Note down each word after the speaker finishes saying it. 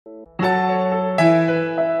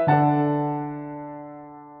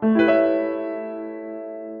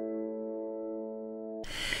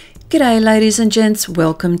G'day ladies and gents,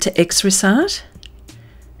 welcome to Xrissart.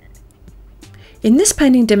 In this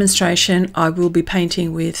painting demonstration I will be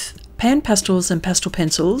painting with pan pastels and pastel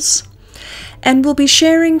pencils, and we'll be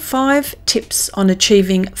sharing 5 tips on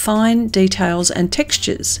achieving fine details and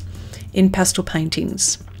textures in pastel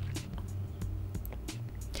paintings.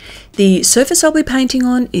 The surface I'll be painting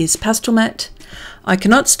on is Pastelmat. I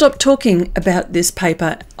cannot stop talking about this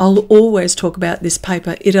paper. I'll always talk about this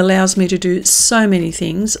paper. It allows me to do so many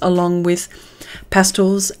things along with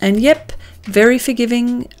pastels, and yep, very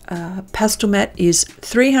forgiving. Pastelmat is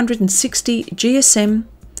 360 GSM,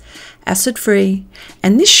 acid free,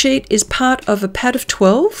 and this sheet is part of a pad of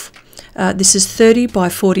 12. This is 30 by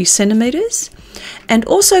 40 centimeters and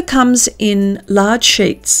also comes in large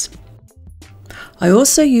sheets. I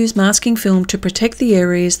also use masking film to protect the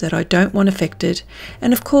areas that I don't want affected,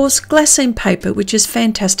 and of course Glassine paper, which is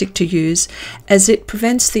fantastic to use as it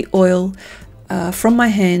prevents the oil from my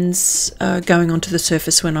hands going onto the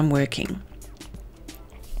surface when I'm working.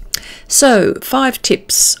 So 5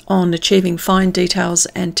 tips on achieving fine details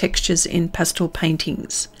and textures in pastel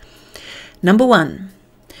paintings. Number 1,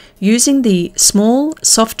 using the small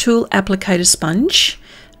Sofft tool applicator sponge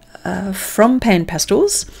from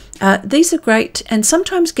PanPastels. These are great and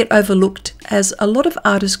sometimes get overlooked, as a lot of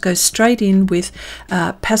artists go straight in with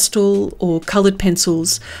pastel or coloured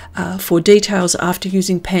pencils for details after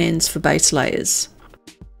using pans for base layers.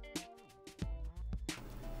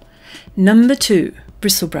 Number 2,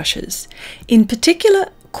 bristle brushes. In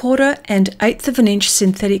particular, 1/4 and 1/8 of an inch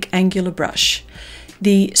synthetic angular brush.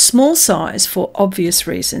 The small size for obvious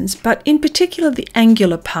reasons, but in particular the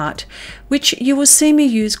angular part, which you will see me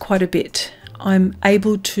use quite a bit. I'm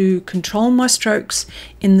able to control my strokes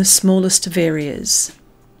in the smallest of areas.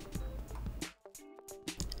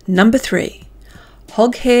 Number 3,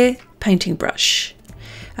 hog hair painting brush.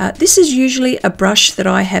 This is usually a brush that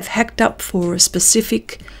I have hacked up for a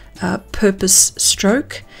specific purpose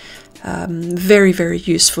stroke. Very, very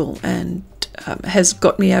useful, and has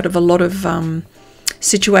got me out of a lot of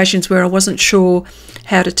situations where I wasn't sure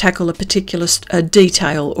how to tackle a particular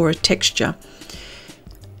detail or a texture.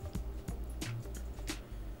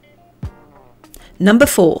 Number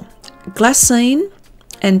 4, Glassine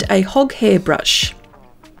and a hog hair brush.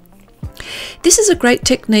 This is a great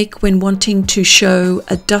technique when wanting to show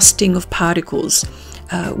a dusting of particles,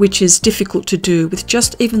 which is difficult to do with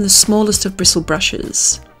just even the smallest of bristle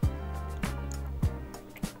brushes.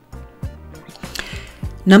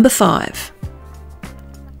 Number 5,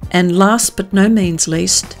 and last but no means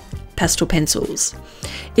least, pastel pencils.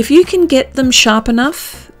 If you can get them sharp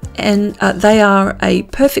enough, and they are a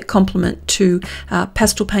perfect complement to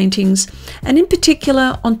pastel paintings, and in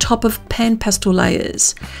particular on top of pan pastel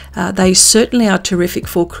layers. They certainly are terrific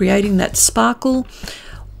for creating that sparkle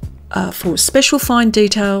for special fine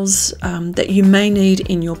details that you may need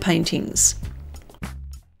in your paintings.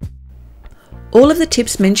 All of the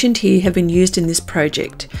tips mentioned here have been used in this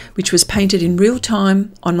project, which was painted in real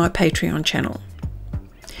time on my Patreon channel.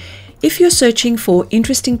 If you're searching for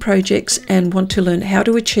interesting projects and want to learn how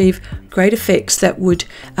to achieve great effects that would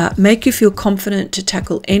make you feel confident to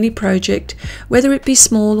tackle any project, whether it be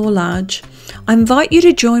small or large, I invite you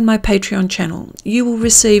to join my Patreon channel. You will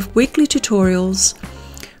receive weekly tutorials,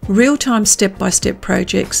 real-time step-by-step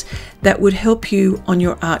projects that would help you on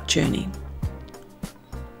your art journey.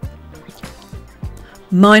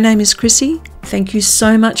 My name is Chrissy. Thank you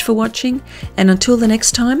so much for watching, and until the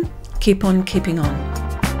next time, keep on keeping on.